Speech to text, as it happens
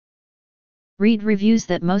Read reviews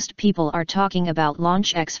that most people are talking about.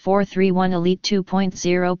 Launch X431 Elite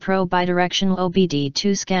 2.0 Pro Bidirectional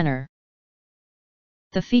OBD2 Scanner.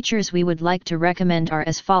 The features we would like to recommend are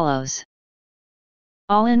as follows.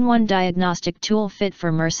 All-in-one diagnostic tool fit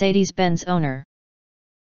for Mercedes-Benz owner.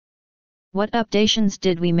 What updations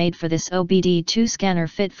did we made for this OBD2 scanner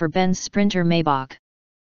fit for Benz Sprinter Maybach?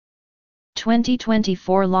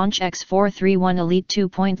 2024 launch X431 Elite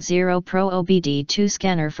 2.0 Pro OBD2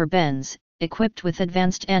 scanner for Benz, equipped with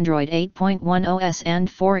advanced Android 8.1 OS and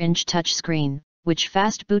 4-inch touchscreen, which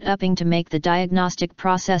fast boot upping to make the diagnostic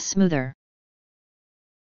process smoother.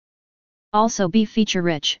 Also be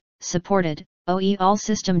feature-rich, supported, OE all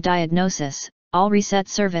system diagnosis, all reset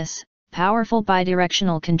service, powerful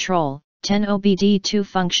bidirectional control, 10 OBD2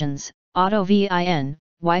 functions, auto VIN,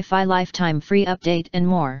 Wi-Fi lifetime free update and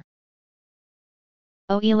more.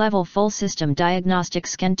 OE level full system diagnostic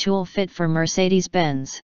scan tool fit for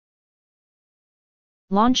Mercedes-Benz.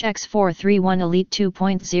 Launch X431 Elite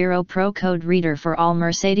 2.0 Pro code reader for all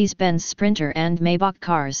Mercedes-Benz Sprinter and Maybach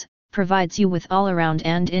cars, provides you with all-around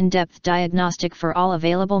and in-depth diagnostic for all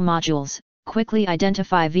available modules, quickly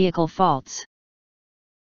identify vehicle faults.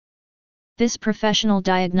 This professional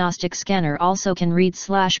diagnostic scanner also can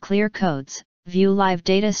read/clear codes, view live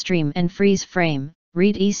data stream and freeze frame,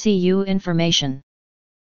 read ECU information.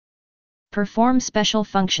 Perform special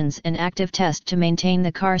functions and active test to maintain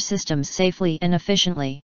the car systems safely and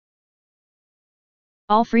efficiently.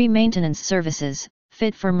 All free maintenance services,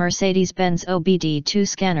 fit for Mercedes-Benz OBD2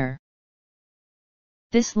 scanner.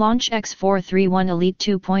 This Launch X431 Elite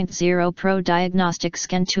 2.0 Pro diagnostic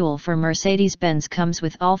scan tool for Mercedes-Benz comes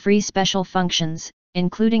with all free special functions,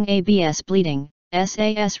 including ABS bleeding,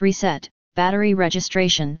 SAS reset, battery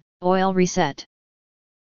registration, oil reset,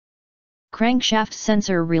 crankshaft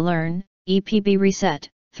sensor relearn, EPB reset,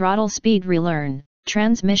 throttle speed relearn,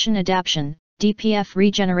 transmission adaptation, DPF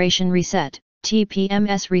regeneration reset,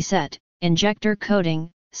 TPMS reset, injector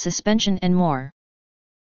coating, suspension and more.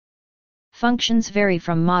 Functions vary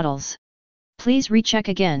from models. Please recheck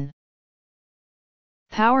again.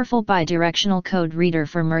 Powerful bidirectional code reader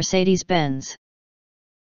for Mercedes-Benz.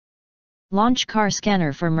 Launch car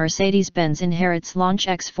scanner for Mercedes-Benz inherits Launch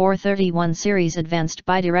X431 series advanced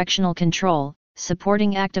bidirectional control,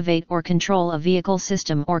 supporting activate or control a vehicle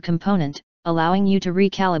system or component, allowing you to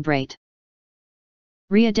recalibrate,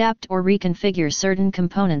 readapt or reconfigure certain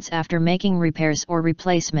components after making repairs or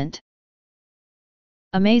replacement.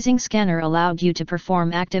 Amazing scanner allowed you to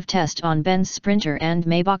perform active test on Benz Sprinter and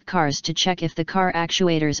Maybach cars to check if the car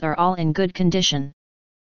actuators are all in good condition.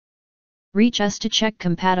 Reach us to check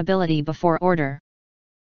compatibility before order.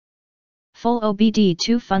 Full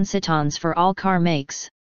OBD2 funcitons for all car makes.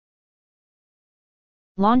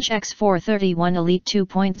 Launch X431 Elite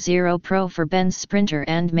 2.0 Pro for Benz Sprinter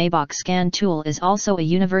and Maybach scan tool is also a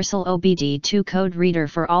universal OBD2 code reader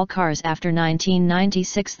for all cars after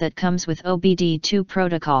 1996 that comes with OBD2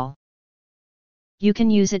 protocol. You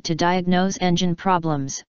can use it to diagnose engine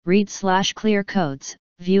problems, read/clear codes,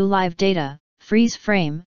 view live data, freeze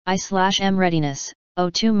frame, I/M readiness,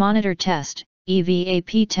 O2 monitor test,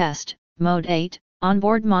 EVAP test, Mode 8,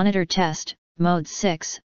 onboard monitor test, Mode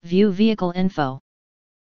 6, view vehicle info,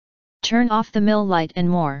 turn off the mill light and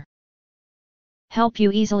more. Help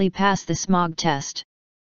you easily pass the smog test.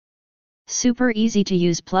 Super easy to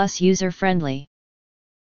use plus user friendly.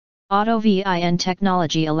 Auto VIN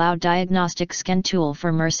technology allowed diagnostic scan tool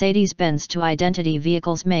for Mercedes-Benz to identity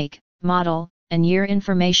vehicles make, model, and year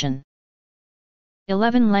information.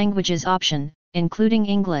 11 languages option, including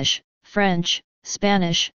English, French,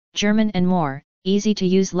 Spanish, German and more, easy to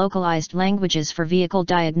use localized languages for vehicle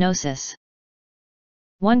diagnosis.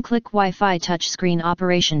 One-click Wi-Fi touchscreen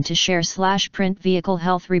operation to share/print vehicle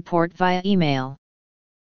health report via email.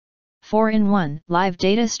 4-in-1 live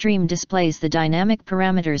data stream displays the dynamic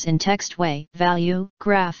parameters in text way, value,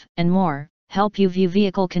 graph, and more, help you view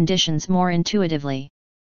vehicle conditions more intuitively.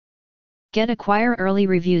 Acquire early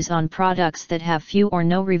reviews on products that have few or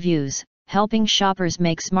no reviews, helping shoppers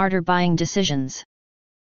make smarter buying decisions.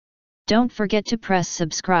 Don't forget to press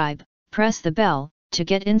subscribe, press the bell, to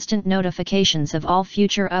get instant notifications of all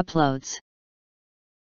future uploads.